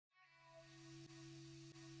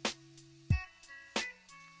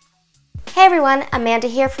Hey everyone, Amanda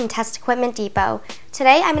here from Test Equipment Depot.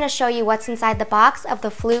 Today I'm going to show you what's inside the box of the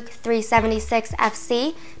Fluke 376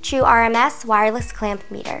 FC True-RMS wireless clamp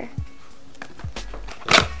meter.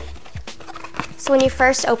 So when you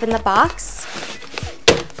first open the box,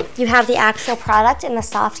 you have the actual product in the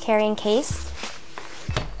soft carrying case,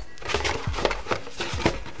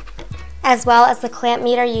 as well as the clamp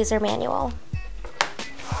meter user manual.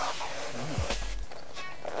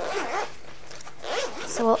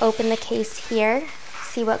 So we'll open the case here,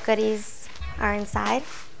 see what goodies are inside.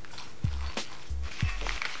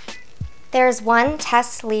 There's one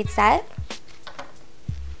test lead set,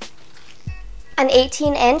 an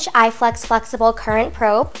 18-inch iFlex flexible current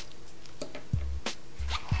probe,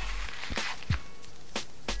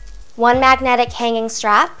 one magnetic hanging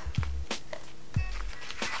strap,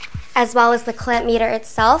 as well as the clamp meter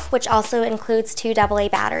itself, which also includes two AA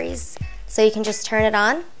batteries. So you can just turn it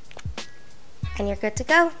on and you're good to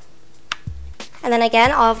go. And then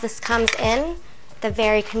again, all of this comes in the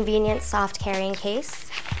very convenient soft carrying case.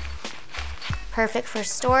 Perfect for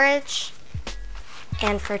storage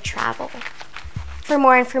and for travel. For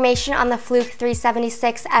more information on the Fluke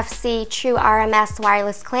 376 FC True-RMS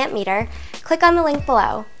wireless clamp meter, click on the link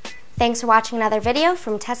below. Thanks for watching another video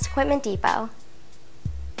from Test Equipment Depot.